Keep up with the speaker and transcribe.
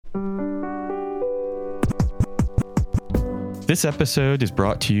This episode is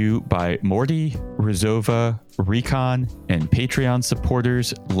brought to you by Morty, Rizova, Recon, and Patreon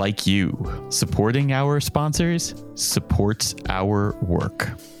supporters like you. Supporting our sponsors supports our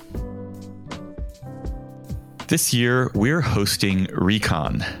work. This year, we're hosting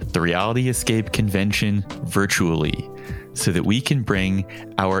Recon, the Reality Escape convention, virtually, so that we can bring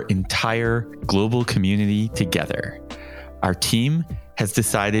our entire global community together. Our team has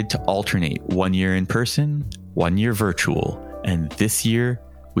decided to alternate 1 year in person, 1 year virtual, and this year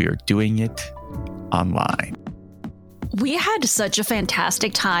we are doing it online. We had such a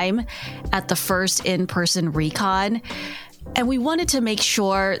fantastic time at the first in-person Recon, and we wanted to make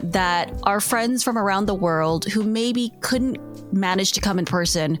sure that our friends from around the world who maybe couldn't manage to come in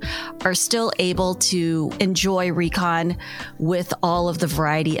person are still able to enjoy Recon with all of the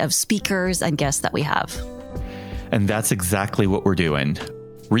variety of speakers and guests that we have. And that's exactly what we're doing.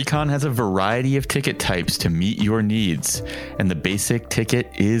 Recon has a variety of ticket types to meet your needs, and the basic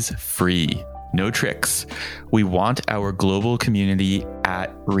ticket is free. No tricks. We want our global community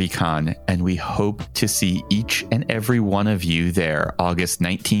at Recon, and we hope to see each and every one of you there August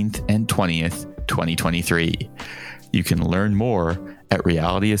 19th and 20th, 2023. You can learn more at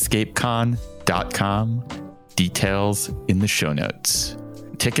realityescapecon.com. Details in the show notes.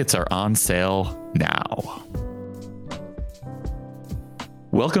 Tickets are on sale now.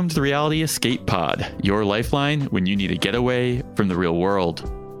 Welcome to the Reality Escape Pod, your lifeline when you need a getaway from the real world.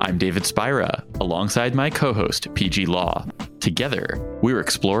 I'm David Spira, alongside my co-host, PG Law. Together, we're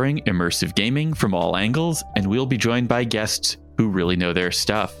exploring immersive gaming from all angles, and we'll be joined by guests who really know their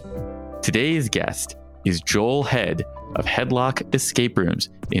stuff. Today's guest is Joel Head of Headlock Escape Rooms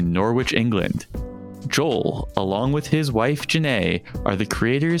in Norwich, England. Joel, along with his wife Janae, are the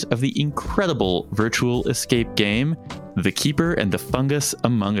creators of the incredible virtual escape game, The Keeper and the Fungus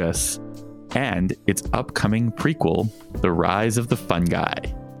Among Us, and its upcoming prequel, The Rise of the Fungi.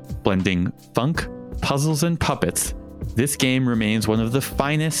 Blending funk, puzzles, and puppets, this game remains one of the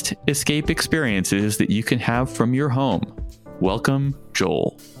finest escape experiences that you can have from your home. Welcome,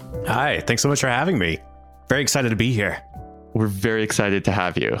 Joel. Hi, thanks so much for having me. Very excited to be here. We're very excited to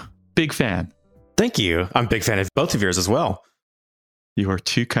have you. Big fan. Thank you. I'm a big fan of both of yours as well. You are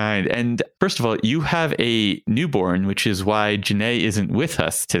too kind. And first of all, you have a newborn, which is why Janae isn't with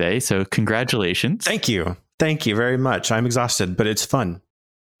us today. So congratulations. Thank you. Thank you very much. I'm exhausted, but it's fun.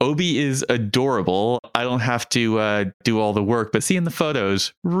 Obi is adorable. I don't have to do all the work, but seeing the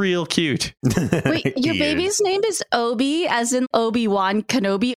photos, real cute. Wait, your baby's name is Obi, as in Obi-Wan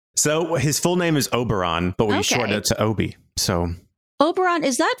Kenobi? So his full name is Oberon, but we shortened it to Obi. So Oberon,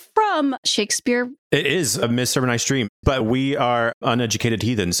 is that from Shakespeare? It is A Midsummer Night's Dream, but we are uneducated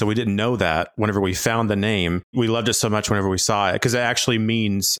heathens, so we didn't know that whenever we found the name. We loved it so much whenever we saw it, because it actually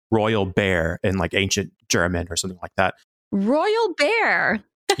means royal bear in like ancient German or something like that. Royal bear?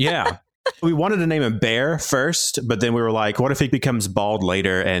 Yeah. We wanted to name him Bear first, but then we were like, what if he becomes bald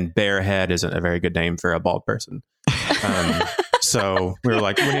later? And Bearhead isn't a very good name for a bald person. So we were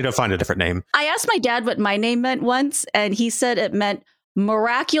like, we need to find a different name. I asked my dad what my name meant once, and he said it meant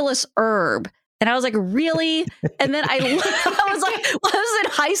miraculous herb. And I was like, really? And then I was like, well, I was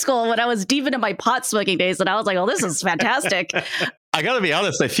in high school when I was deep into my pot smoking days. And I was like, oh, this is fantastic. I got to be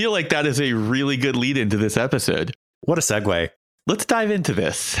honest. I feel like that is a really good lead into this episode. What a segue. Let's dive into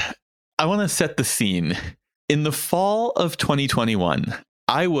this. I want to set the scene. In the fall of 2021,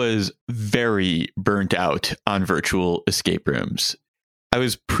 I was very burnt out on virtual escape rooms. I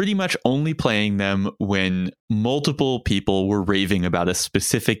was pretty much only playing them when multiple people were raving about a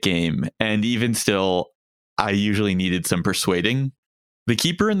specific game, and even still, I usually needed some persuading. The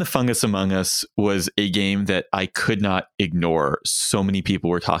Keeper and the Fungus Among Us was a game that I could not ignore. So many people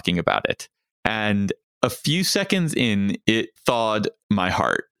were talking about it. And a few seconds in, it thawed my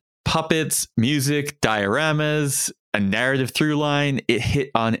heart. Puppets, music, dioramas, a narrative through line, it hit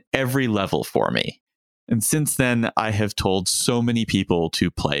on every level for me. And since then, I have told so many people to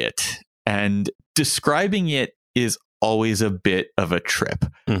play it. And describing it is always a bit of a trip.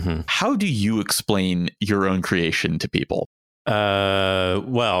 Mm-hmm. How do you explain your own creation to people?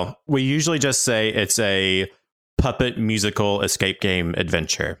 Well, we usually just say it's a puppet musical escape game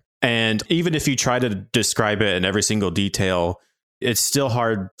adventure. And even if you try to describe it in every single detail, it's still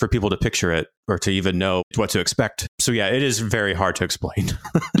hard for people to picture it or to even know what to expect. So yeah, it is very hard to explain.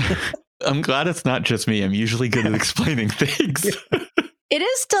 I'm glad it's not just me. I'm usually good at explaining things. It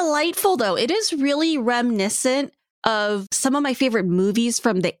is delightful, though. It is really reminiscent of some of my favorite movies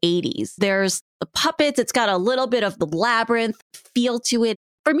from the 80s. There's the puppets. It's got a little bit of the labyrinth feel to it.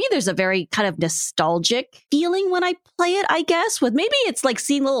 For me, there's a very kind of nostalgic feeling when I play it, I guess. With maybe it's like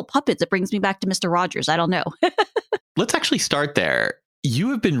seeing little puppets. It brings me back to Mr. Rogers. I don't know. Let's actually start there.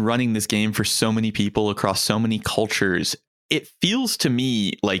 You have been running this game for so many people across so many cultures. It feels to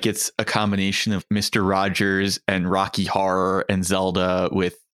me like it's a combination of Mr. Rogers and Rocky Horror and Zelda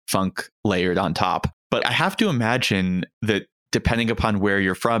with funk layered on top. But I have to imagine that depending upon where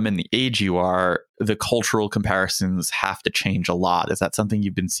you're from and the age you are, the cultural comparisons have to change a lot. Is that something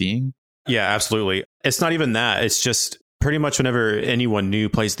you've been seeing? Yeah, absolutely. It's not even that. It's just pretty much whenever anyone new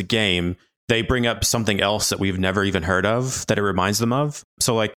plays the game, they bring up something else that we've never even heard of that it reminds them of.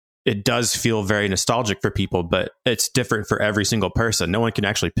 So like it does feel very nostalgic for people, but it's different for every single person. No one can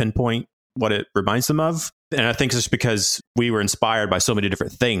actually pinpoint what it reminds them of. And I think it's just because we were inspired by so many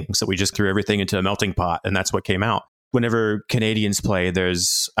different things that we just threw everything into a melting pot, and that's what came out. Whenever Canadians play,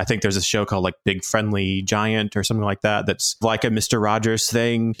 I think there's a show called like Big Friendly Giant or something like that. That's like a Mr. Rogers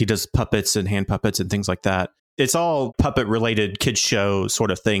thing. He does puppets and hand puppets and things like that. It's all puppet related kids show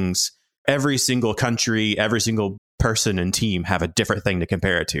sort of things. Every single country, every single person and team have a different thing to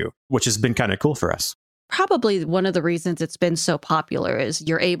compare it to, which has been kind of cool for us. Probably one of the reasons it's been so popular is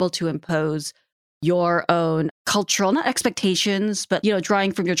you're able to impose your own cultural, not expectations, but,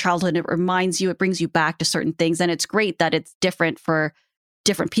 drawing from your childhood. It brings you back to certain things. And it's great that it's different for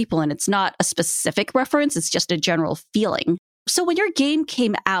different people. And it's not a specific reference. It's just a general feeling. So when your game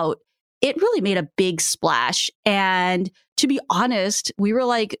came out, it really made a big splash. And to be honest, we were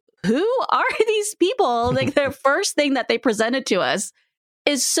like, who are these people? Like the first thing that they presented to us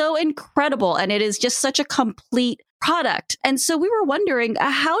is so incredible. And it is just such a complete product. And so we were wondering,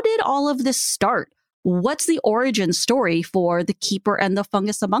 how did all of this start? What's the origin story for The Keeper and the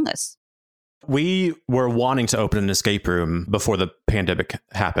Fungus Among Us? We were wanting to open an escape room before the pandemic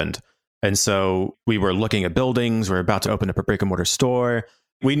happened. And so we were looking at buildings. We were about to open up a brick and mortar store.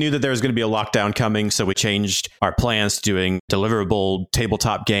 We knew that there was going to be a lockdown coming, so we changed our plans to doing deliverable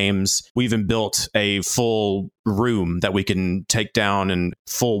tabletop games. We even built a full room that we can take down and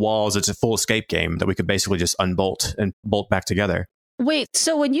full walls. It's a full escape game that we could basically just unbolt and bolt back together. Wait,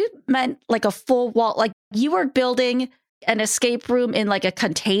 so when you meant like a full wall, like you were building an escape room in like a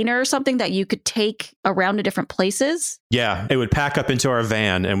container or something that you could take around to different places? Yeah, it would pack up into our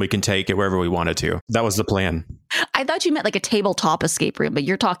van and we can take it wherever we wanted to. That was the plan. I thought you meant like a tabletop escape room, but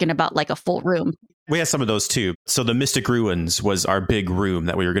you're talking about like a full room. We had some of those too. So the Mystic Ruins was our big room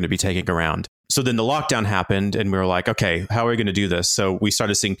that we were going to be taking around. So then the lockdown happened and we were like, okay, how are we going to do this? So we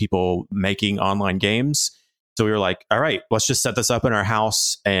started seeing people making online games. So we were like, all right, let's just set this up in our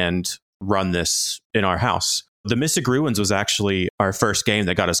house and run this in our house. The Mystic Ruins was actually our first game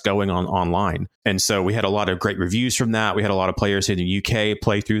that got us going on online. And so we had a lot of great reviews from that. We had a lot of players in the UK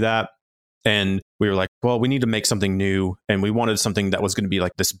play through that. And we were like, well, we need to make something new. And we wanted something that was going to be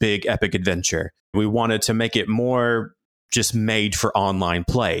like this big epic adventure. We wanted to make it more just made for online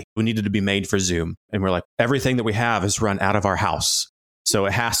play. We needed to be made for Zoom. And we're like, everything that we have is run out of our house. So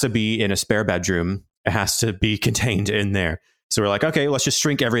it has to be in a spare bedroom. It has to be contained in there. So we're like, okay, let's just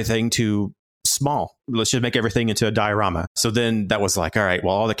shrink everything to small. Let's just make everything into a diorama. So then that was like, all right,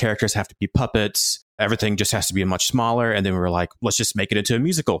 well, all the characters have to be puppets. Everything just has to be much smaller. And then we were like, let's just make it into a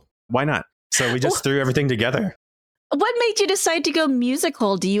musical. Why not? So we just threw everything together. What made you decide to go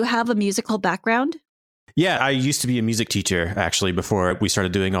musical? Do you have a musical background? Yeah, I used to be a music teacher, actually, before we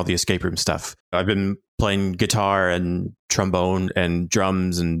started doing all the escape room stuff. I've been playing guitar and trombone and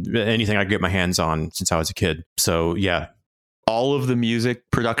drums and anything I could get my hands on since I was a kid. So, yeah. All of the music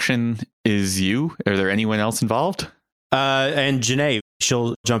production is you? Are there anyone else involved? And Janae,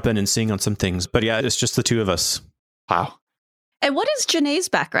 she'll jump in and sing on some things. But yeah, it's just the two of us. Wow. And what is Janae's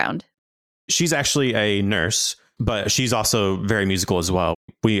background? She's actually a nurse, but she's also very musical as well.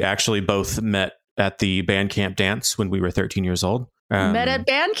 We actually both met at the band camp dance when we were 13 years old. Met at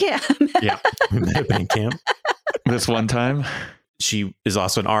band camp. Yeah, we met at band camp. This one time? She is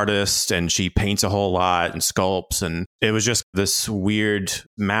also an artist and she paints a whole lot and sculpts. And it was just this weird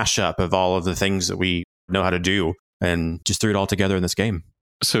mashup of all of the things that we know how to do and just threw it all together in this game.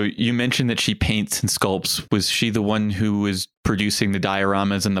 So you mentioned that she paints and sculpts. Was she the one who was producing the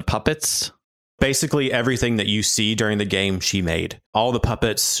dioramas and the puppets? Basically everything that you see during the game, she made. All the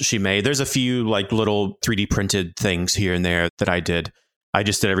puppets she made. There's a few like little 3D printed things here and there that I did. I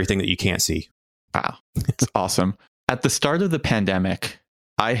just did everything that you can't see. Wow, it's awesome. At the start of the pandemic,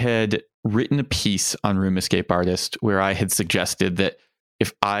 I had written a piece on Room Escape Artist where I had suggested that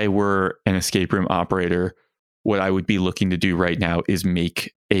if I were an escape room operator, what I would be looking to do right now is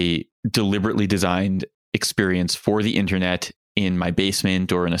make a deliberately designed experience for the internet in my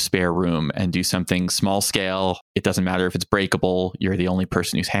basement or in a spare room and do something small scale. It doesn't matter if it's breakable. You're the only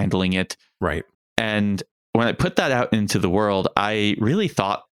person who's handling it. Right. And when I put that out into the world, I really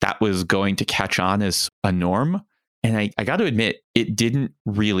thought that was going to catch on as a norm. And I got to admit, it didn't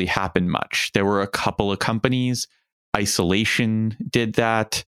really happen much. There were a couple of companies. Isolation did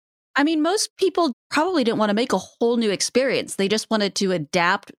that. I mean, most people probably didn't want to make a whole new experience. They just wanted to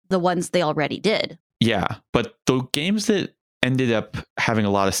adapt the ones they already did. Yeah, but the games that ended up having a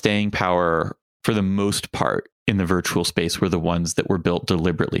lot of staying power for the most part in the virtual space were the ones that were built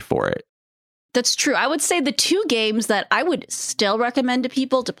deliberately for it. That's true. I would say the two games that I would still recommend to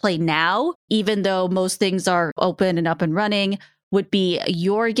people to play now, even though most things are open and up and running, would be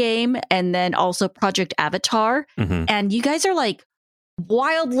your game and then also Project Avatar. Mm-hmm. And you guys are like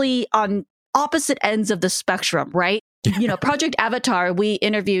wildly on opposite ends of the spectrum, right? You know, Project Avatar, we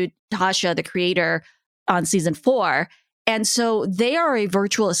interviewed Tasha, the creator, on season 4. And so they are a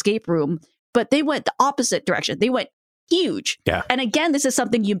virtual escape room, but they went the opposite direction. They went huge. Yeah. And again, this is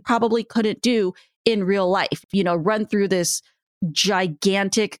something you probably couldn't do in real life, you know, run through this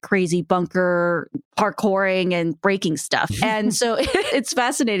gigantic, crazy bunker, parkouring and breaking stuff. And so it's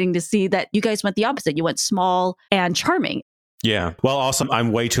fascinating to see that you guys went the opposite. You went small and charming. Yeah. Well, also,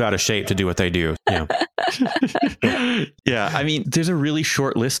 I'm way too out of shape to do what they do. Yeah. Yeah. I mean, there's a really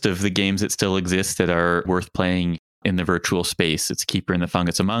short list of the games that still exist that are worth playing in the virtual space. It's Keeper and the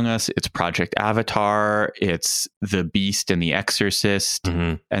Fungus Among Us. It's Project Avatar. It's The Beast and the Exorcist.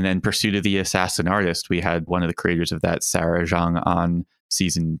 Mm-hmm. And then Pursuit of the Assassin Artist. We had one of the creators of that, Sarah Zhang, on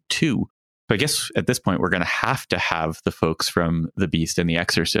season 2. So I guess at this point, we're going to have the folks from The Beast and the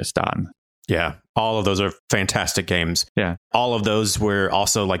Exorcist on. Yeah. All of those are fantastic games. Yeah. All of those were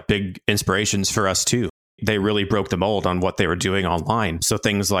also like big inspirations for us too. They really broke the mold on what they were doing online. So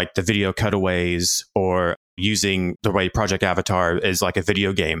things like the video cutaways or using the way Project Avatar is like a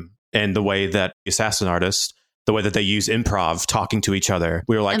video game and the way that Assassin Artist, the way that they use improv, talking to each other.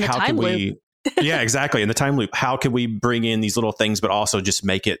 We were like, how can we... Yeah, exactly. In the time loop, how can we bring in these little things, but also just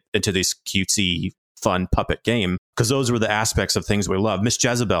make it into this cutesy, fun puppet game? Because those were the aspects of things we love. Miss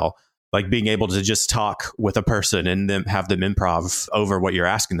Jezebel, like being able to just talk with a person and then have them improv over what you're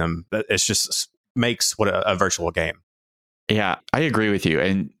asking them. It's just makes what a virtual game. Yeah, I agree with you.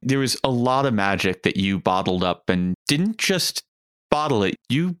 And there was a lot of magic that you bottled up and didn't just bottle it.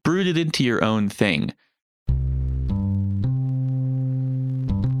 You brewed it into your own thing.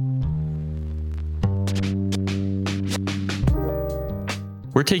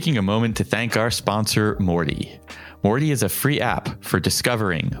 We're taking a moment to thank our sponsor, Morty. Morty is a free app for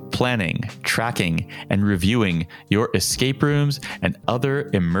discovering, planning, tracking, and reviewing your escape rooms and other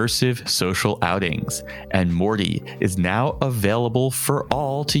immersive social outings. And Morty is now available for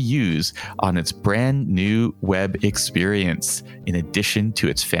all to use on its brand new web experience, in addition to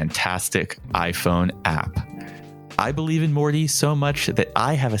its fantastic iPhone app. I believe in Morty so much that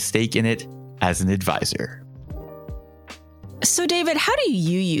I have a stake in it as an advisor. So, David, how do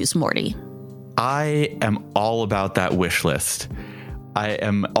you use Morty? I am all about that wish list. I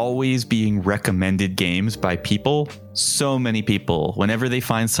am always being recommended games by people. So many people, whenever they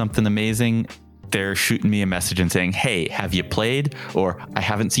find something amazing, they're shooting me a message and saying, hey, have you played? Or I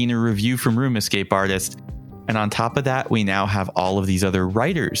haven't seen a review from Room Escape Artist. And on top of that, we now have all of these other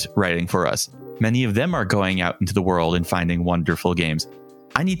writers writing for us. Many of them are going out into the world and finding wonderful games.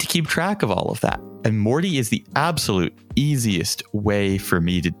 I need to keep track of all of that. And Morty is the absolute easiest way for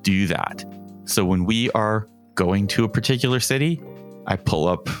me to do that. So when we are going to a particular city, I pull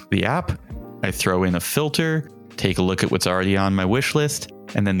up the app, I throw in a filter, take a look at what's already on my wish list.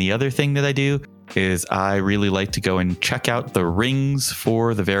 And then the other thing that I do is I really like to go and check out the rings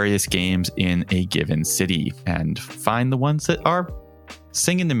for the various games in a given city and find the ones that are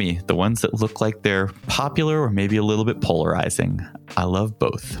singing to me, the ones that look like they're popular or maybe a little bit polarizing. I love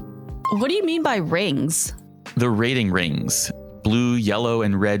both. What do you mean by rings? The rating rings. Blue, yellow,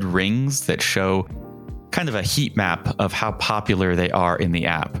 and red rings that show kind of a heat map of how popular they are in the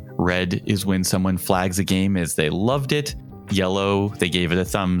app. Red is when someone flags a game as they loved it. Yellow, they gave it a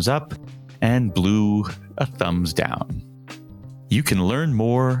thumbs up. And blue, a thumbs down. You can learn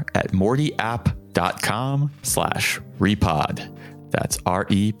more at mortyapp.com/repod. That's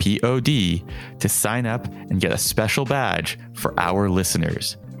REPOD to sign up and get a special badge for our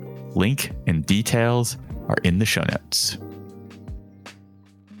listeners. Link and details are in the show notes.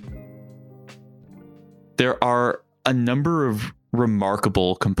 There are a number of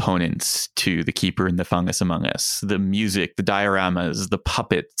remarkable components to The Keeper and the Fungus Among Us. The music, the dioramas, the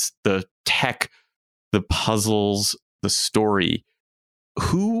puppets, the tech, the puzzles, the story.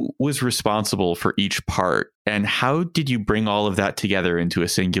 Who was responsible for each part, and how did you bring all of that together into a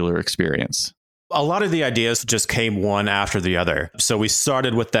singular experience? A lot of the ideas just came one after the other. So we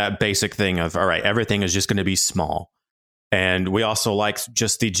started with that basic thing of, all right, everything is just going to be small. And we also liked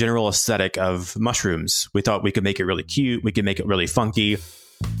just the general aesthetic of mushrooms. We thought we could make it really cute. We could make it really funky.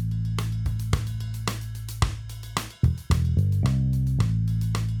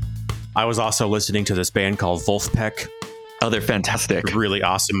 I was also listening to this band called Wolfpack. Oh, they're fantastic. Really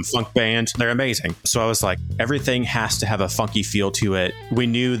awesome funk band. They're amazing. So I was like, everything has to have a funky feel to it. We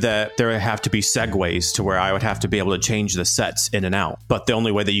knew that there would have to be segues to where I would have to be able to change the sets in and out. But the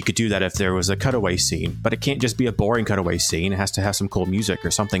only way that you could do that if there was a cutaway scene. But it can't just be a boring cutaway scene. It has to have some cool music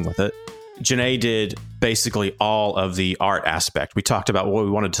or something with it. Janae did basically all of the art aspect. We talked about what we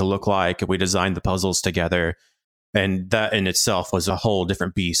wanted to look like. We designed the puzzles together. And that in itself was a whole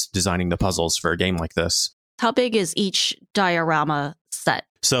different beast, designing the puzzles for a game like this. How big is each diorama set?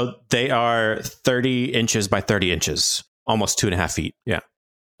 So they are 30 inches by 30 inches, almost 2.5 feet. Yeah.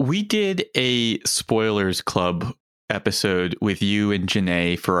 We did a Spoilers Club episode with you and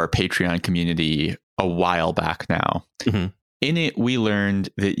Janae for our Patreon community a while back now. Mm-hmm. In it, we learned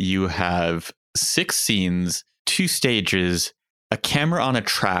that you have 6 scenes, 2 stages, a camera on a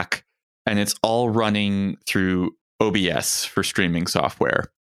track, and it's all running through OBS for streaming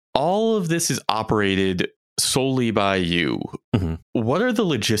software. All of this is operated solely by you. Mm-hmm. What are the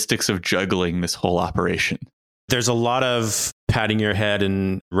logistics of juggling this whole operation? There's a lot of patting your head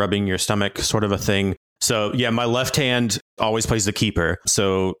and rubbing your stomach sort of a thing. So yeah, my left hand always plays the keeper.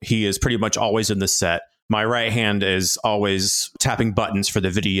 So he is pretty much always in the set. My right hand is always tapping buttons for the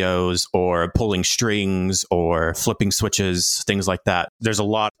videos or pulling strings or flipping switches, things like that. There's a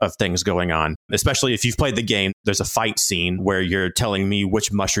lot of things going on, especially if you've played the game. There's a fight scene where you're telling me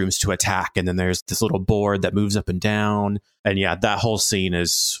which mushrooms to attack. And then there's this little board that moves up and down. And yeah, that whole scene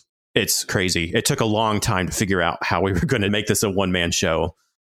it's crazy. It took a long time to figure out how we were going to make this a one-man show.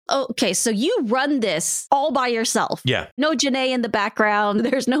 Okay, so you run this all by yourself. Yeah. No Janae in the background.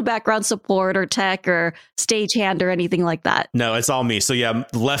 There's no background support or tech or stagehand or anything like that. No, it's all me. So yeah,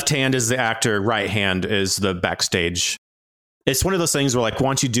 left hand is the actor, right hand is the backstage. It's one of those things where like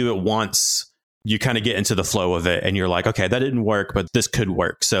once you do it once, you kind of get into the flow of it and you're like, okay, that didn't work, but this could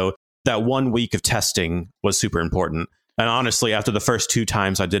work. So that 1 week of testing was super important. And honestly, after the first 2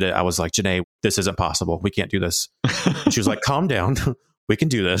 times I did it, I was like, Janae, this isn't possible. We can't do this. She was like, calm down. We can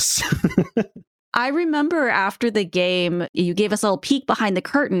do this. I remember after the game, you gave us a little peek behind the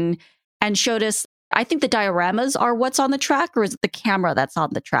curtain and showed us, I think the dioramas are what's on the track, or is it the camera that's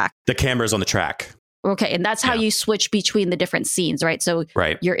on the track? The camera's on the track. Okay. And that's how you switch between the different scenes, right? So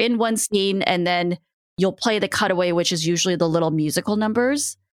you're in one scene and then you'll play the cutaway, which is usually the little musical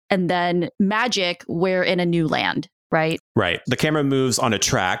numbers. And then magic, we're in a new land. Right. Right. The camera moves on a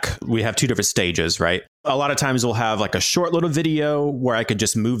track. We have 2 different stages, right? A lot of times we'll have like a short little video where I could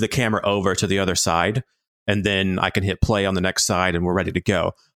just move the camera over to the other side and then I can hit play on the next side and we're ready to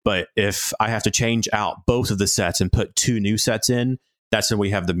go. But if I have to change out both of the sets and put 2 new sets in, that's when we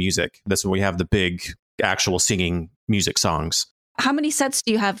have the music. That's when we have the big actual singing music songs. How many sets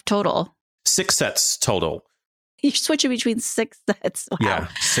do you have total? 6 sets total. You're switching between 6 sets. Wow. Yeah,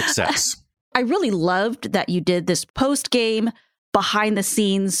 6 sets. I really loved that you did this post-game,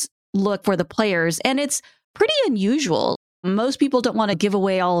 behind-the-scenes look for the players, and it's pretty unusual. Most people don't want to give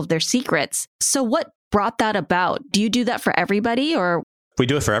away all of their secrets. So what brought that about? Do you do that for everybody, or? We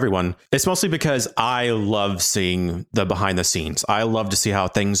do it for everyone. It's mostly because I love seeing the behind the scenes. I love to see how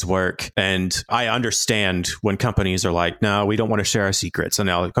things work. And I understand when companies are like, no, we don't want to share our secrets. And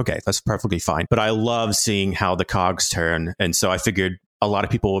I'm like, okay, that's perfectly fine. But I love seeing how the cogs turn. And so I figured a lot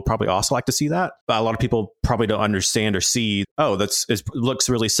of people would probably also like to see that. But a lot of people probably don't understand or see, oh, it looks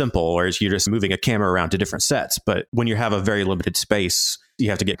really simple, or you're just moving a camera around to different sets. But when you have a very limited space,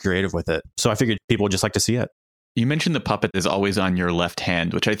 you have to get creative with it. So I figured people would just like to see it. You mentioned the puppet is always on your left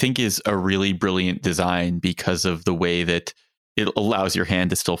hand, which I think is a really brilliant design because of the way that it allows your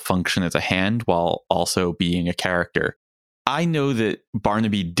hand to still function as a hand while also being a character. I know that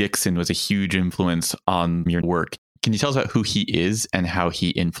Barnaby Dixon was a huge influence on your work. Can you tell us about who he is and how he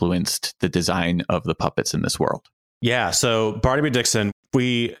influenced the design of the puppets in this world? Yeah, so Barnaby Dixon,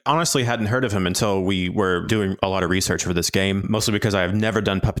 we honestly hadn't heard of him until we were doing a lot of research for this game, mostly because I have never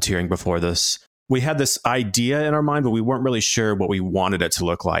done puppeteering before this. We had this idea in our mind, but we weren't really sure what we wanted it to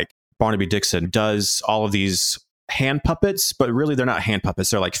look like. Barnaby Dixon does all of these hand puppets, but really they're not hand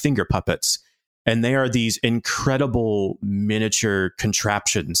puppets. They're like finger puppets. And they are these incredible miniature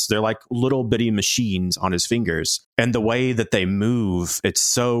contraptions. They're like little bitty machines on his fingers. And the way that they move, it's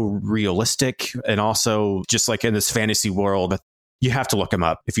so realistic. And also just like in this fantasy world, You have to look him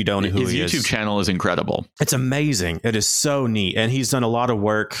up if you don't know who he is. His YouTube channel is incredible. It's amazing. It is so neat. And he's done a lot of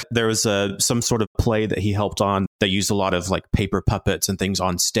work. There was some sort of play that he helped on that used a lot of like paper puppets and things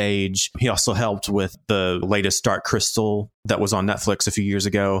on stage. He also helped with the latest Dark Crystal that was on Netflix a few years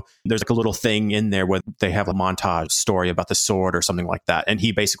ago. There's like a little thing in there where they have a montage story about the sword or something like that. And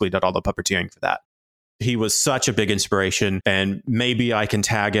he basically did all the puppeteering for that. He was such a big inspiration, and maybe I can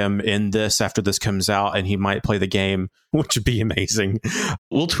tag him in this after this comes out and he might play the game, which would be amazing.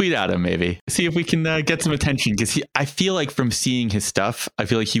 We'll tweet at him maybe. See if we can get some attention, because I feel like from seeing his stuff, I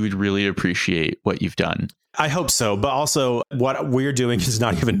feel like he would really appreciate what you've done. I hope so. But also what we're doing is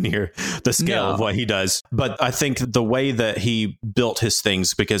not even near the scale of what he does. But I think the way that he built his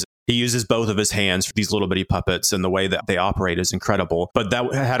things, because he uses both of his hands for these little bitty puppets, and the way that they operate is incredible. But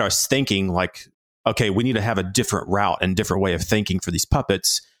that had us thinking like, okay, we need to have a different route and different way of thinking for these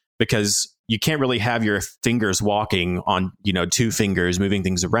puppets, because you can't really have your fingers walking on, two fingers moving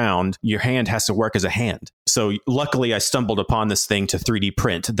things around. Your hand has to work as a hand. So luckily I stumbled upon this thing to 3D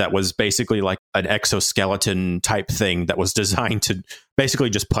print that was basically like an exoskeleton type thing that was designed to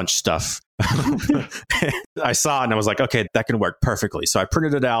basically just punch stuff. I saw it and I was like, okay, that can work perfectly. So I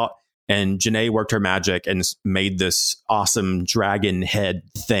printed it out, and Janae worked her magic and made this awesome dragon head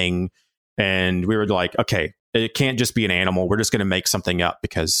thing. And we were like, okay, it can't just be an animal. We're just going to make something up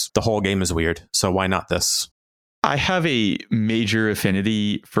because the whole game is weird. So why not this? I have a major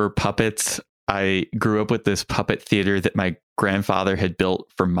affinity for puppets. I grew up with this puppet theater that my grandfather had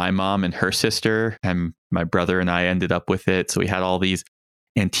built for my mom and her sister, and my brother and I ended up with it. So we had all these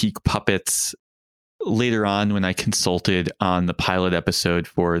antique puppets. Later on, when I consulted on the pilot episode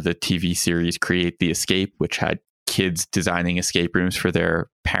for the TV series Create the Escape, which had kids designing escape rooms for their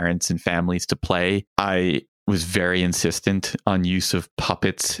parents and families to play, I was very insistent on use of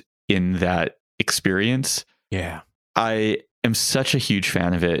puppets in that experience. Yeah. I am such a huge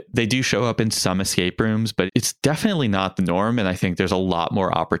fan of it. They do show up in some escape rooms, but it's definitely not the norm. And I think there's a lot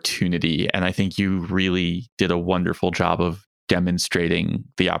more opportunity. And I think you really did a wonderful job of demonstrating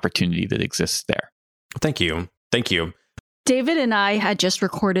the opportunity that exists there. Thank you. Thank you. David and I had just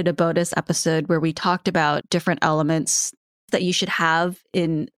recorded a bonus episode where we talked about different elements that you should have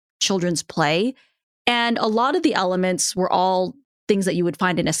in children's play. And a lot of the elements were all things that you would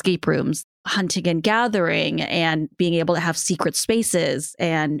find in escape rooms, hunting and gathering, and being able to have secret spaces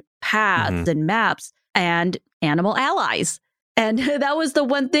and paths and maps and animal allies. And that was the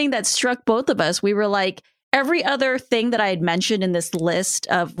one thing that struck both of us. We were like, every other thing that I had mentioned in this list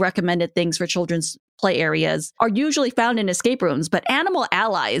of recommended things for children's play areas are usually found in escape rooms, but animal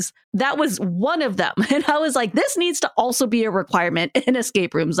allies, that was one of them. And I was like, this needs to also be a requirement in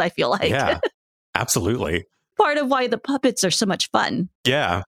escape rooms, I feel like. Yeah, absolutely. Part of why the puppets are so much fun.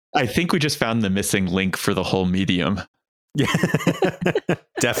 Yeah. I think we just found the missing link for the whole medium. Yeah,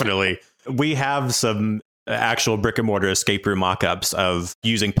 definitely. We have some actual brick and mortar escape room mock-ups of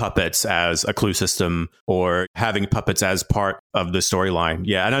using puppets as a clue system or having puppets as part of the storyline.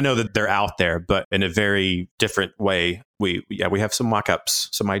 Yeah, and I know that they're out there, but in a very different way. We have some mock-ups,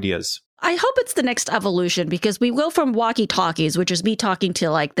 some ideas. I hope it's the next evolution, because we go from walkie-talkies, which is me talking to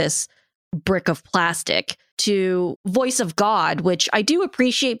like this brick of plastic, to voice of God, which I do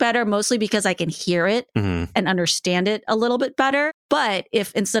appreciate better, mostly because I can hear it and understand it a little bit better. But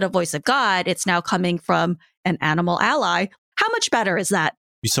if instead of voice of God, it's now coming from an animal ally, how much better is that?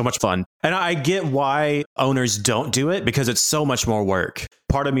 Be so much fun. And I get why owners don't do it, because it's so much more work.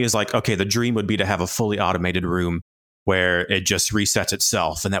 Part of me is like, okay, the dream would be to have a fully automated room where it just resets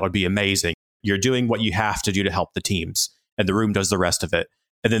itself, and that would be amazing. You're doing what you have to do to help the teams, and the room does the rest of it.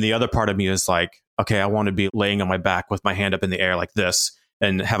 And then the other part of me is like, okay, I want to be laying on my back with my hand up in the air like this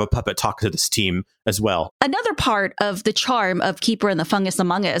and have a puppet talk to this team as well. Another part of the charm of Keeper and the Fungus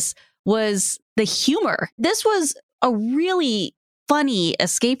Among Us was the humor. This was a really funny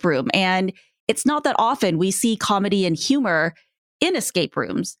escape room, and it's not that often we see comedy and humor in escape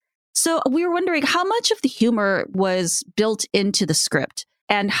rooms. So we were wondering how much of the humor was built into the script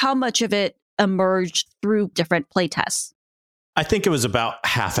and how much of it emerged through different playtests. I think it was about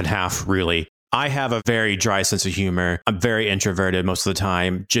half and half, really. I have a very dry sense of humor. I'm very introverted most of the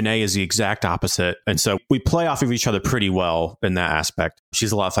time. Janae is the exact opposite. And so we play off of each other pretty well in that aspect.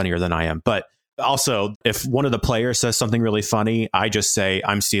 She's a lot funnier than I am. But also, if one of the players says something really funny, I just say,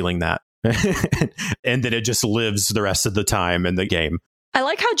 I'm stealing that. And then it just lives the rest of the time in the game. I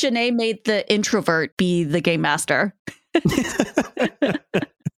like how Janae made the introvert be the game master.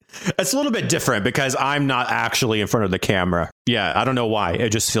 It's a little bit different because I'm not actually in front of the camera. Yeah, I don't know why. It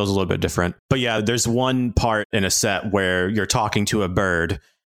just feels a little bit different. But yeah, there's one part in a set where you're talking to a bird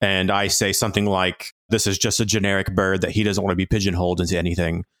and I say something like, this is just a generic bird that he doesn't want to be pigeonholed into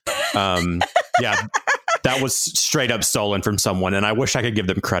anything. Yeah, that was straight up stolen from someone, and I wish I could give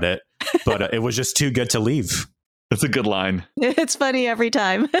them credit, but it was just too good to leave. That's a good line. It's funny every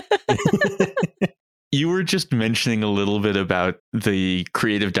time. You were just mentioning a little bit about the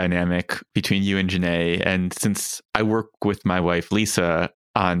creative dynamic between you and Janae. And since I work with my wife, Lisa,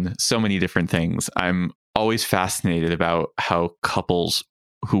 on so many different things, I'm always fascinated about how couples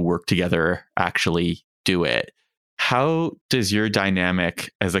who work together actually do it. How does your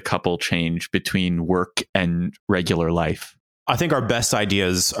dynamic as a couple change between work and regular life? I think our best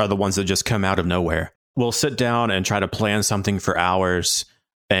ideas are the ones that just come out of nowhere. We'll sit down and try to plan something for hours.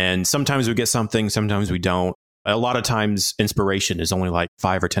 And sometimes we get something, sometimes we don't. A lot of times inspiration is only like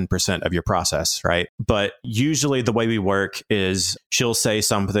 5 or 10% of your process, right? But usually the way we work is she'll say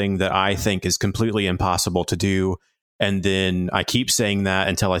something that I think is completely impossible to do. And then I keep saying that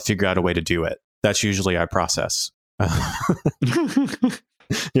until I figure out a way to do it. That's usually our process.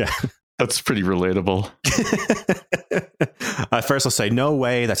 Yeah. That's pretty relatable. At first I'll say, no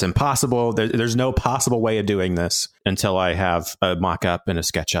way, that's impossible. There's no possible way of doing this until I have a mock-up and a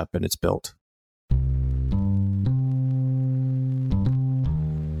SketchUp and it's built.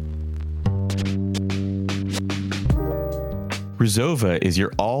 Rezova is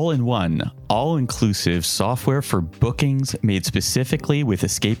your all-in-one, all-inclusive software for bookings made specifically with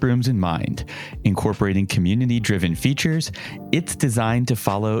escape rooms in mind. Incorporating community-driven features, it's designed to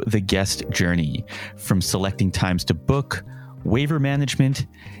follow the guest journey, from selecting times to book, waiver management,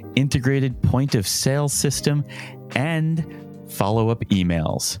 integrated point-of-sale system, and follow-up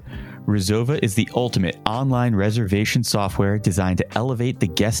emails. Rezova is the ultimate online reservation software designed to elevate the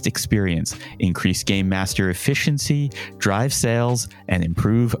guest experience, increase game master efficiency, drive sales, and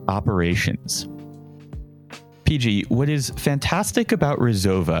improve operations. PG, what is fantastic about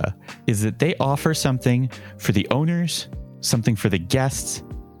Rezova is that they offer something for the owners, something for the guests,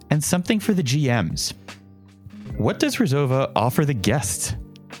 and something for the GMs. What does Rezova offer the guests?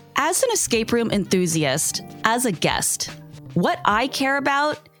 As an escape room enthusiast, as a guest, what I care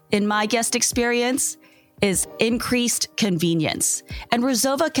about in my guest experience is increased convenience. And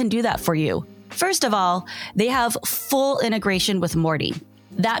Rezova can do that for you. First of all, they have full integration with Morty.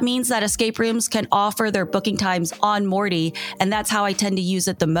 That means that escape rooms can offer their booking times on Morty, and that's how I tend to use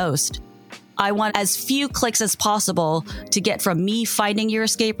it the most. I want as few clicks as possible to get from me finding your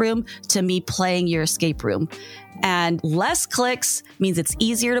escape room to me playing your escape room. And less clicks means it's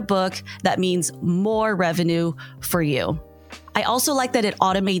easier to book. That means more revenue for you. I also like that it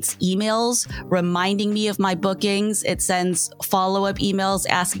automates emails reminding me of my bookings. It sends follow-up emails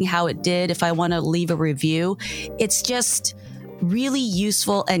asking how it did, if I want to leave a review. It's just really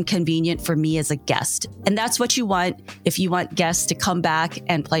useful and convenient for me as a guest. And that's what you want if you want guests to come back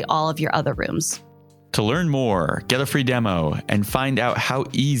and play all of your other rooms. To learn more, get a free demo, and find out how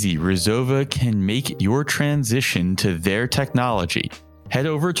easy Rezova can make your transition to their technology, head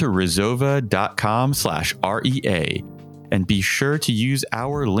over to rezova.com/REA. And be sure to use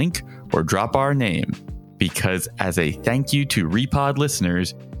our link or drop our name, because as a thank you to Repod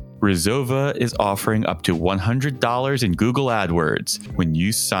listeners, Rezova is offering up to $100 in Google AdWords when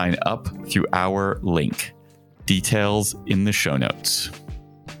you sign up through our link. Details in the show notes.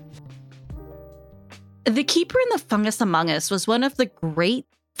 The Keeper and the Fungus Among Us was one of the great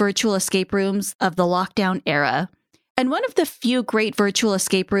virtual escape rooms of the lockdown era. And one of the few great virtual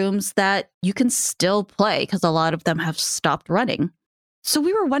escape rooms that you can still play because a lot of them have stopped running. So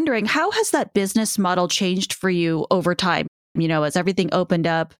we were wondering, how has that business model changed for you over time? You know, as everything opened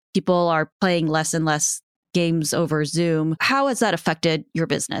up, people are playing less and less games over Zoom. How has that affected your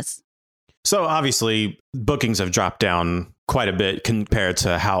business? So obviously, bookings have dropped down quite a bit compared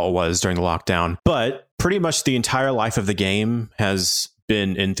to how it was during the lockdown. But pretty much the entire life of the game has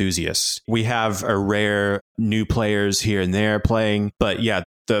been enthusiasts. We have a rare new players here and there playing, but yeah,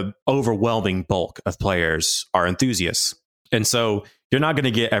 the overwhelming bulk of players are enthusiasts. And so you're not going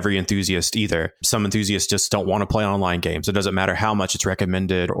to get every enthusiast either. Some enthusiasts just don't want to play online games. It doesn't matter how much it's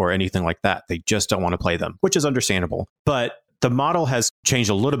recommended or anything like that. They just don't want to play them, which is understandable. But the model has changed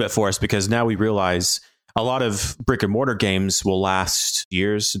a little bit for us because now we realize a lot of brick and mortar games will last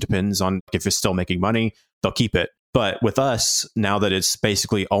years. It depends on if it's still making money, they'll keep it. But with us, now that it's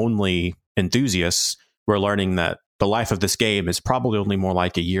basically only enthusiasts, we're learning that the life of this game is probably only more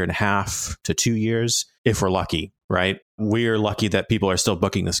like 1.5 to 2 years, if we're lucky, right? We're lucky that people are still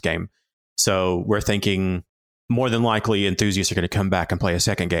booking this game. So we're thinking more than likely enthusiasts are going to come back and play a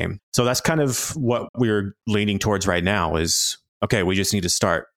second game. So that's kind of what we're leaning towards right now is, okay, we just need to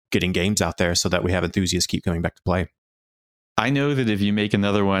start getting games out there so that we have enthusiasts keep coming back to play. I know that if you make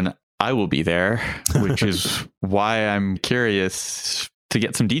another one, I will be there, which is why I'm curious to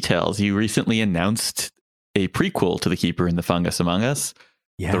get some details. You recently announced a prequel to The Keeper and the Fungus Among Us,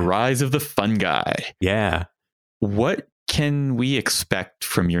 The Rise of the Fungi. Yeah. What can we expect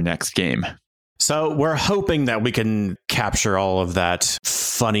from your next game? So we're hoping that we can capture all of that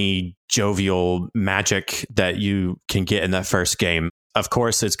funny, jovial magic that you can get in that first game. Of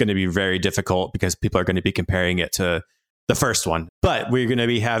course, it's going to be very difficult because people are going to be comparing it to the first one. But we're going to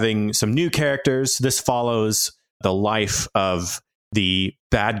be having some new characters. This follows the life of the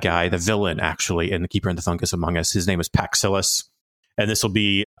bad guy, the villain, actually, in The Keeper and the Fungus Among Us. His name is Paxillus. And this will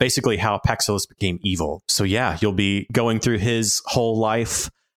be basically how Paxillus became evil. So yeah, you'll be going through his whole life.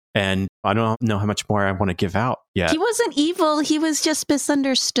 And I don't know how much more I want to give out yet. He wasn't evil. He was just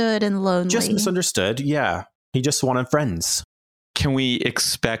misunderstood and lonely. Just misunderstood, yeah. He just wanted friends. Can we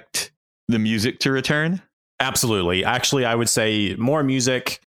expect the music to return? Absolutely. Actually, I would say more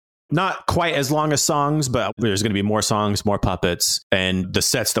music. Not quite as long as songs, but there's going to be more songs, more puppets, and the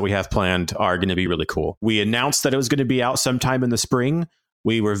sets that we have planned are going to be really cool. We announced that it was going to be out sometime in the spring.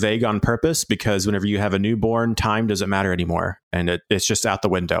 We were vague on purpose because whenever you have a newborn, time doesn't matter anymore, and it's just out the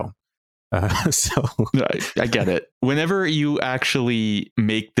window. So I get it. Whenever you actually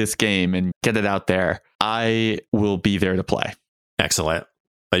make this game and get it out there, I will be there to play. Excellent.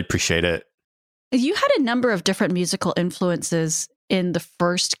 I appreciate it. You had a number of different musical influences in the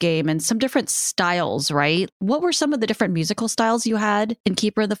first game and some different styles, right? What were some of the different musical styles you had in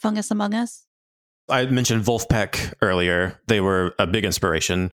Keeper of the Fungus Among Us? I mentioned Wolfpack earlier. They were a big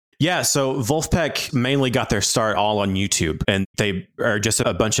inspiration. Yeah, so Wolfpack mainly got their start all on YouTube, and they are just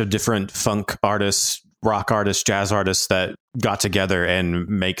a bunch of different funk artists, rock artists, jazz artists that got together and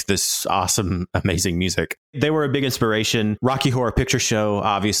make this awesome, amazing music. They were a big inspiration. Rocky Horror Picture Show,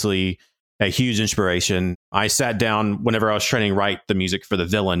 obviously, a huge inspiration. I sat down whenever I was trying to write the music for the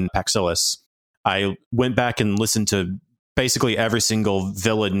villain, Paxillus. I went back and listened to basically every single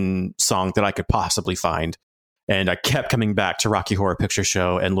villain song that I could possibly find. And I kept coming back to Rocky Horror Picture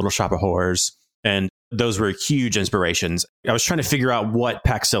Show and Little Shop of Horrors. And those were huge inspirations. I was trying to figure out what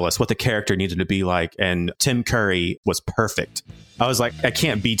Paxillus, what the character needed to be like. And Tim Curry was perfect. I was like, I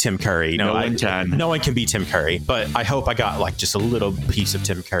can't be Tim Curry. No one can. No one can be Tim Curry. But I hope I got like just a little piece of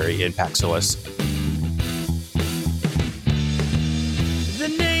Tim Curry in Paxillus. The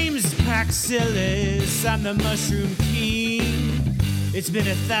name's Paxillus. I'm the Mushroom King. It's been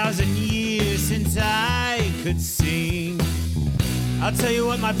 1,000 years since I could sing. I'll tell you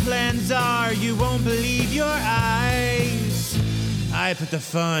what my plans are, you won't believe your eyes. I put the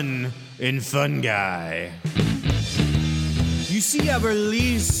fun in fungi. You see, I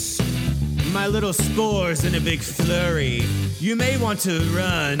release my little spores in a big flurry. You may want to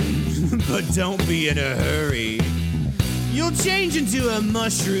run, but don't be in a hurry. You'll change into a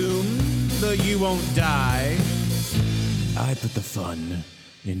mushroom, but you won't die. I put the fun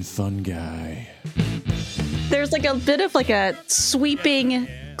in fungi. There's like a bit of like a sweeping,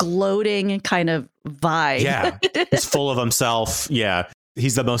 gloating kind of vibe. Yeah, he's full of himself. Yeah,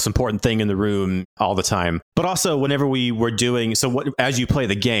 he's the most important thing in the room all the time. But also, whenever we were doing, as you play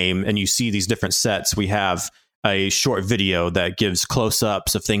the game and you see these different sets, we have a short video that gives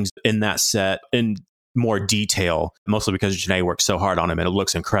close-ups of things in that set in more detail, mostly because Janae worked so hard on him and it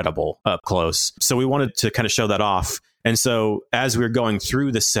looks incredible up close. So we wanted to kind of show that off. And so as we were going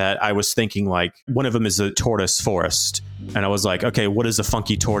through the set, I was thinking like, one of them is a tortoise forest. And I was like, okay, what does a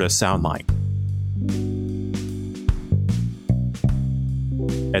funky tortoise sound like?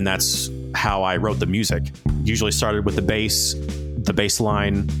 And that's how I wrote the music. Usually started with the bass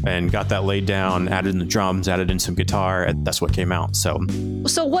line, and got that laid down, added in the drums, added in some guitar, and that's what came out. So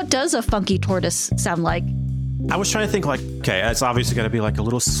what does a funky tortoise sound like? I was trying to think like, okay, it's obviously got to be like a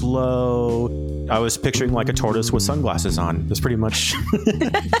little slow. I was picturing like a tortoise with sunglasses on. That's pretty much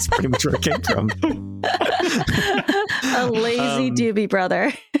where it came from. A lazy doobie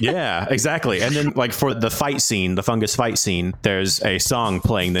brother. Yeah, exactly. And then like for the fight scene, the fungus fight scene, there's a song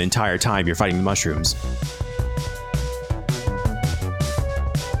playing the entire time you're fighting the mushrooms.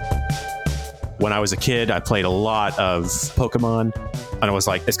 When I was a kid, I played a lot of Pokemon, and I was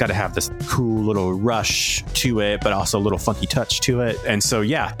like, it's got to have this cool little rush to it, but also a little funky touch to it. And so,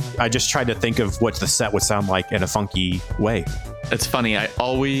 yeah, I just tried to think of what the set would sound like in a funky way. It's funny. I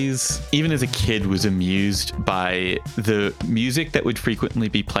always, even as a kid, was amused by the music that would frequently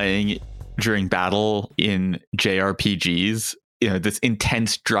be playing during battle in JRPGs. You know, this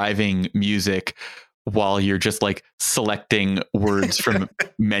intense driving music while you're just like selecting words from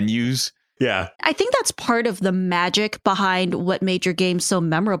menus. Yeah. I think that's part of the magic behind what made your game so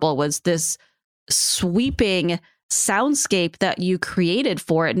memorable was this sweeping soundscape that you created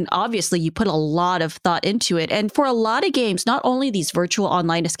for it. And obviously, you put a lot of thought into it. And for a lot of games, not only these virtual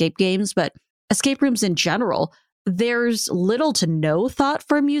online escape games, but escape rooms in general, there's little to no thought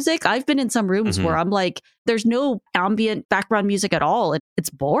for music. I've been in some rooms where I'm like, there's no ambient background music at all.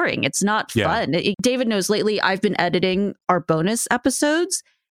 It's boring. It's not fun. David knows lately I've been editing our bonus episodes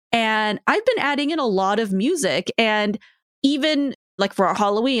and I've been adding in a lot of music. And even like for our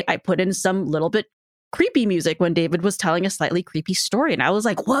Halloween, I put in some little bit creepy music when David was telling a slightly creepy story. And I was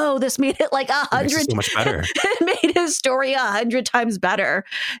like, whoa, this made it like 100. So much better. It made his story 100 times better.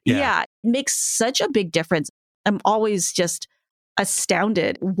 Yeah, it makes such a big difference. I'm always just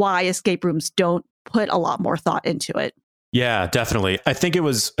astounded why escape rooms don't put a lot more thought into it. Yeah, definitely. I think it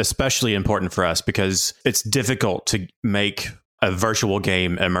was especially important for us because it's difficult to make a virtual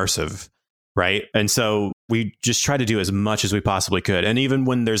game immersive, right? And so we just try to do as much as we possibly could. And even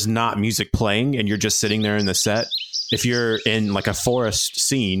when there's not music playing and you're just sitting there in the set, if you're in like a forest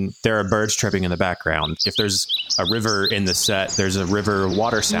scene, there are birds chirping in the background. If there's a river in the set, there's a river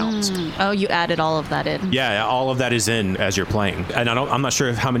water sounds. Oh, you added all of that in. Yeah, all of that is in as you're playing. And I'm not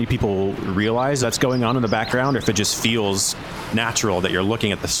sure how many people realize that's going on in the background or if it just feels natural that you're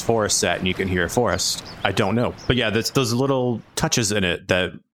looking at this forest set and you can hear a forest. I don't know. But yeah, that's those little touches in it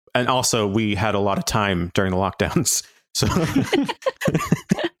that, and also we had a lot of time during the lockdowns. So that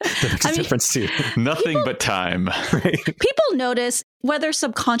makes a difference too. Nothing but time. Right. People notice, whether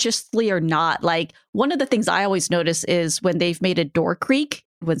subconsciously or not, like one of the things I always notice is when they've made a door creak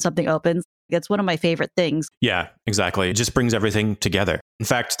when something opens. That's one of my favorite things. Yeah, exactly. It just brings everything together. In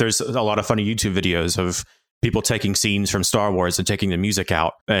fact, there's a lot of funny YouTube videos of people taking scenes from Star Wars and taking the music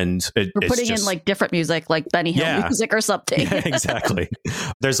out. And we're putting in like different music, like Benny Hill music or something. Yeah, exactly.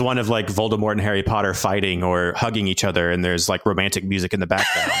 There's one of like Voldemort and Harry Potter fighting or hugging each other. And there's like romantic music in the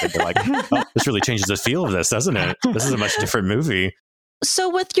background. And they're like, oh, this really changes the feel of this, doesn't it? This is a much different movie.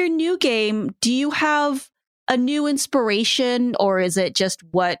 So with your new game, do you have a new inspiration or is it just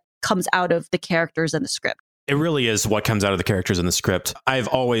what comes out of the characters and the script? It really is what comes out of the characters in the script. I've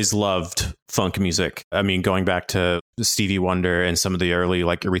always loved funk music. I mean, going back to Stevie Wonder and some of the early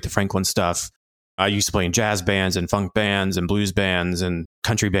like Aretha Franklin stuff. I used to play in jazz bands and funk bands and blues bands and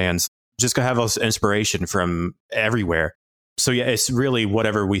country bands. Just to have this inspiration from everywhere. So yeah, it's really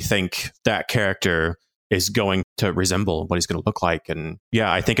whatever we think that character is going to resemble, what he's going to look like. And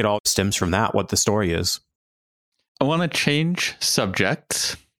yeah, I think it all stems from that, what the story is. I want to change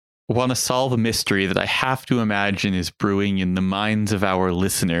subjects. I want to solve a mystery that I have to imagine is brewing in the minds of our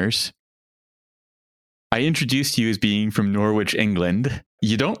listeners. I introduced you as being from Norwich, England.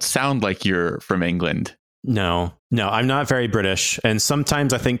 You don't sound like you're from England. No, I'm not very British. And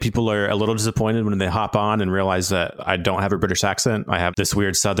sometimes I think people are a little disappointed when they hop on and realize that I don't have a British accent. I have this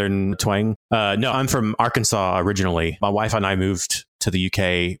weird Southern twang. No, I'm from Arkansas originally. My wife and I moved to the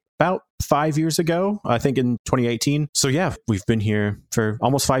UK about 5 years ago, I think in 2018. So yeah, we've been here for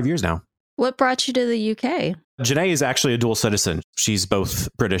almost 5 years now. What brought you to the UK? Janae is actually a dual citizen. She's both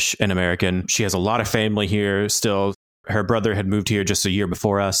British and American. She has a lot of family here still. Her brother had moved here just a year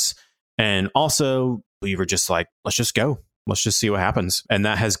before us. And also, we were just like, let's just go. Let's just see what happens. And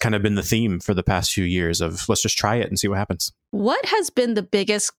that has kind of been the theme for the past few years of let's just try it and see what happens. What has been the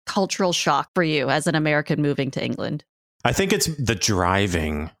biggest cultural shock for you as an American moving to England? I think it's the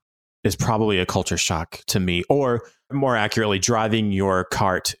driving is probably a culture shock to me, or more accurately, driving your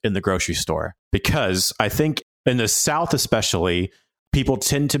cart in the grocery store. Because I think in the South especially, people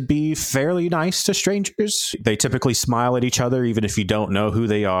tend to be fairly nice to strangers. They typically smile at each other, even if you don't know who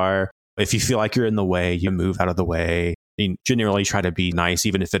they are. If you feel like you're in the way, you move out of the way. You generally try to be nice,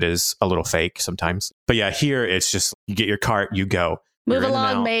 even if it is a little fake sometimes. But yeah, here it's just you get your cart, you go. Move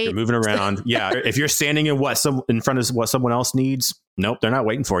along, mate. You're moving around. Yeah. If you're standing in front of what someone else needs, nope, they're not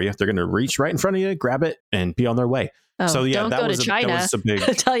waiting for you. They're going to reach right in front of you, grab it, and be on their way. Oh, so yeah, don't go to China. That was a big.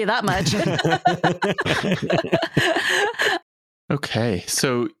 I'll tell you that much. Okay,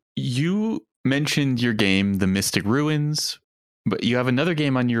 so you mentioned your game, The Mystic Ruins, but you have another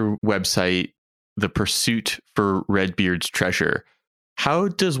game on your website, The Pursuit for Redbeard's Treasure. How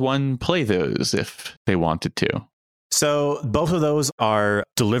does one play those if they wanted to? So both of those are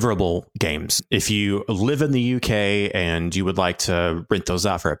deliverable games. If you live in the UK and you would like to rent those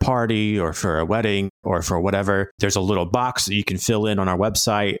out for a party or for a wedding or for whatever, there's a little box that you can fill in on our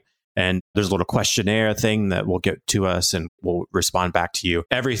website. And there's a little questionnaire thing that will get to us and we'll respond back to you.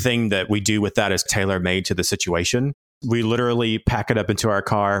 Everything that we do with that is tailor-made to the situation. We literally pack it up into our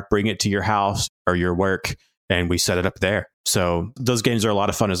car, bring it to your house or your work, and we set it up there. So those games are a lot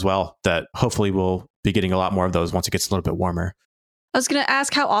of fun as well, that hopefully we'll be getting a lot more of those once it gets a little bit warmer. I was going to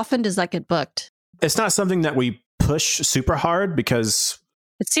ask, how often does that get booked? It's not something that we push super hard because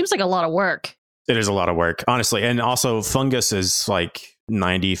It seems like a lot of work. it is a lot of work, honestly. And also fungus is like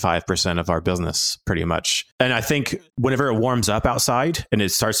 95% of our business pretty much. And I think whenever it warms up outside and it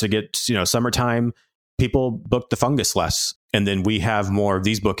starts to get, summertime, people book the fungus less. And then we have more of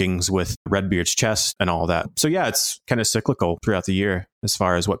these bookings with Redbeard's chest and all that. So yeah, it's kind of cyclical throughout the year as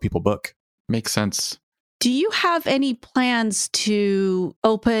far as what people book. Makes sense. Do you have any plans to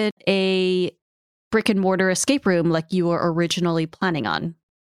open a brick and mortar escape room like you were originally planning on?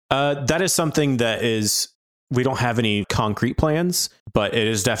 That is something that we don't have any concrete plans, but it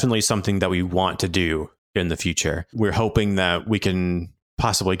is definitely something that we want to do in the future. We're hoping that we can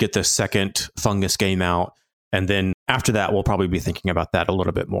possibly get the second fungus game out. And then after that, we'll probably be thinking about that a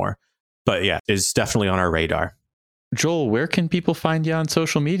little bit more. But yeah, it's definitely on our radar. Joel, where can people find you on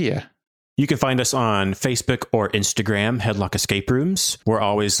social media? You can find us on Facebook or Instagram, Headlock Escape Rooms. We're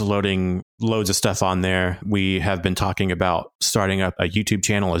always loading loads of stuff on there. We have been talking about starting up a YouTube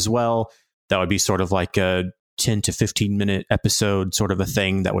channel as well. That would be sort of like a 10 to 15 minute episode sort of a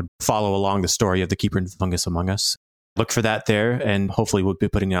thing that would follow along the story of the Keeper and Fungus Among Us. Look for that there, and hopefully we'll be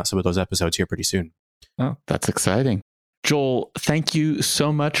putting out some of those episodes here pretty soon. Oh, that's exciting. Joel, thank you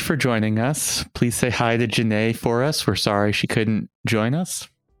so much for joining us. Please say hi to Janae for us. We're sorry she couldn't join us.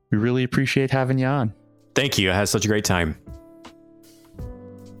 We really appreciate having you on. Thank you. I had such a great time.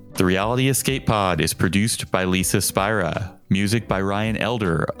 The Reality Escape Pod is produced by Lisa Spira. Music by Ryan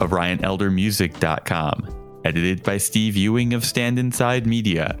Elder of RyanElderMusic.com. Edited by Steve Ewing of Stand Inside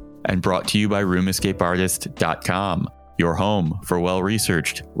Media. And brought to you by RoomEscapeArtist.com. Your home for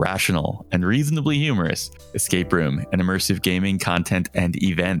well-researched, rational, and reasonably humorous escape room and immersive gaming content and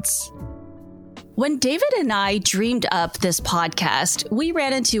events. When David and I dreamed up this podcast, we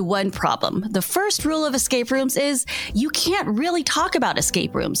ran into one problem. The first rule of escape rooms is you can't really talk about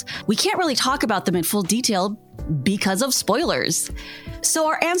escape rooms. We can't really talk about them in full detail because of spoilers. So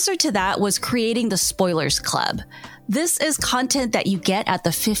our answer to that was creating the Spoilers Club. This is content that you get at the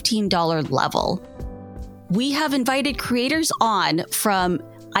 $15 level. We have invited creators on from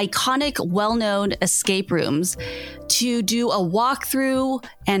iconic, well-known escape rooms to do a walkthrough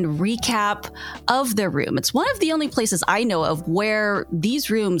and recap of their room. It's one of the only places I know of where these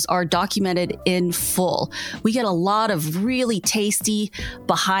rooms are documented in full. We get a lot of really tasty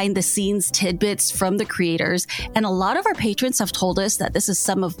behind-the-scenes tidbits from the creators, and a lot of our patrons have told us that this is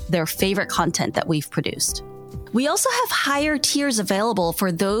some of their favorite content that we've produced. We also have higher tiers available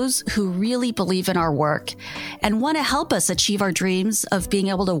for those who really believe in our work and want to help us achieve our dreams of being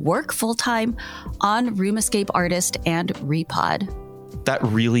able to work full-time on Room Escape Artist and Repod. That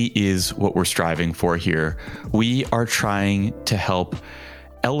really is what we're striving for here. We are trying to help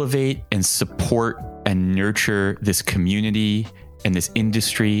elevate and support and nurture this community and this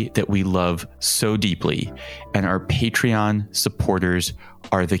industry that we love so deeply. And our Patreon supporters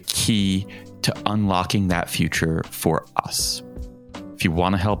are the key to unlocking that future for us. If you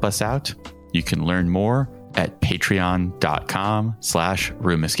want to help us out, you can learn more at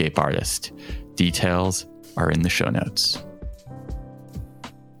patreon.com/roomescapeartist. Details are in the show notes.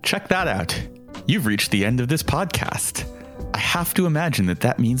 Check that out. You've reached the end of this podcast. I have to imagine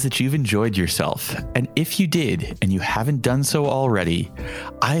that means that you've enjoyed yourself. And if you did, and you haven't done so already,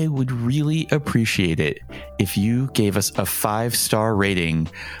 I would really appreciate it if you gave us a 5-star rating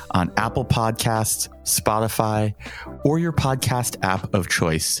on Apple Podcasts, Spotify, or your podcast app of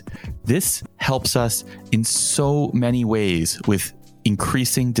choice. This helps us in so many ways with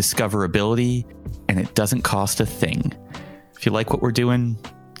increasing discoverability, and it doesn't cost a thing. If you like what we're doing,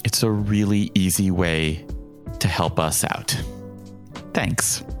 it's a really easy way to help us out.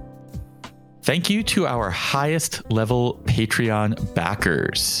 Thanks. Thank you to our highest level Patreon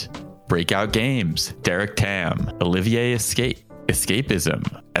backers: Breakout Games, Derek Tam, Olivier Escapism,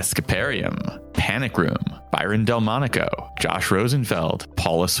 Escaparium, Panic Room, Byron Delmonico, Josh Rosenfeld,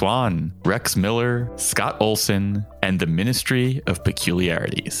 Paula Swan, Rex Miller, Scott Olson, and the Ministry of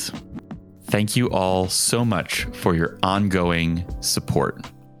Peculiarities. Thank you all so much for your ongoing support.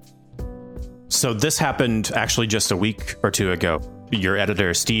 So this happened actually just a week or two ago. Your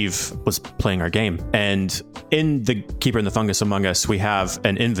editor, Steve, was playing our game. And in the Keeper and the Fungus Among Us, we have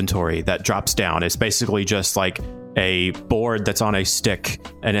an inventory that drops down. It's basically just like a board that's on a stick,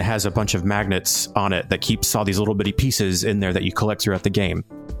 and it has a bunch of magnets on it that keeps all these little bitty pieces in there that you collect throughout the game.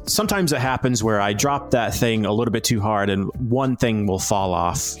 Sometimes it happens where I drop that thing a little bit too hard and one thing will fall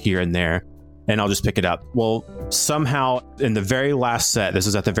off here and there, and I'll just pick it up. Well, somehow in the very last set, this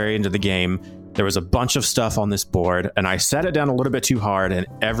is at the very end of the game, there was a bunch of stuff on this board, and I set it down a little bit too hard, and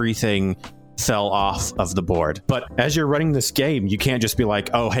everything fell off of the board. But as you're running this game, you can't just be like,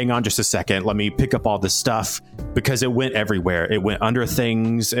 oh, hang on just a second, let me pick up all this stuff, because it went everywhere. It went under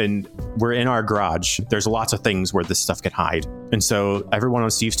things, and we're in our garage. There's lots of things where this stuff can hide. And so everyone on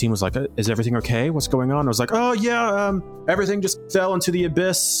Steve's team was like, is everything okay? What's going on? I was like, oh yeah, everything just fell into the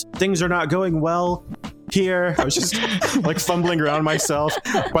abyss. Things are not going well here. I was just like fumbling around myself.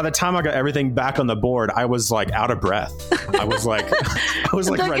 By the time I got everything back on the board, I was like out of breath. I was like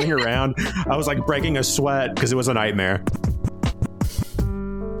running around. I was like breaking a sweat because it was a nightmare.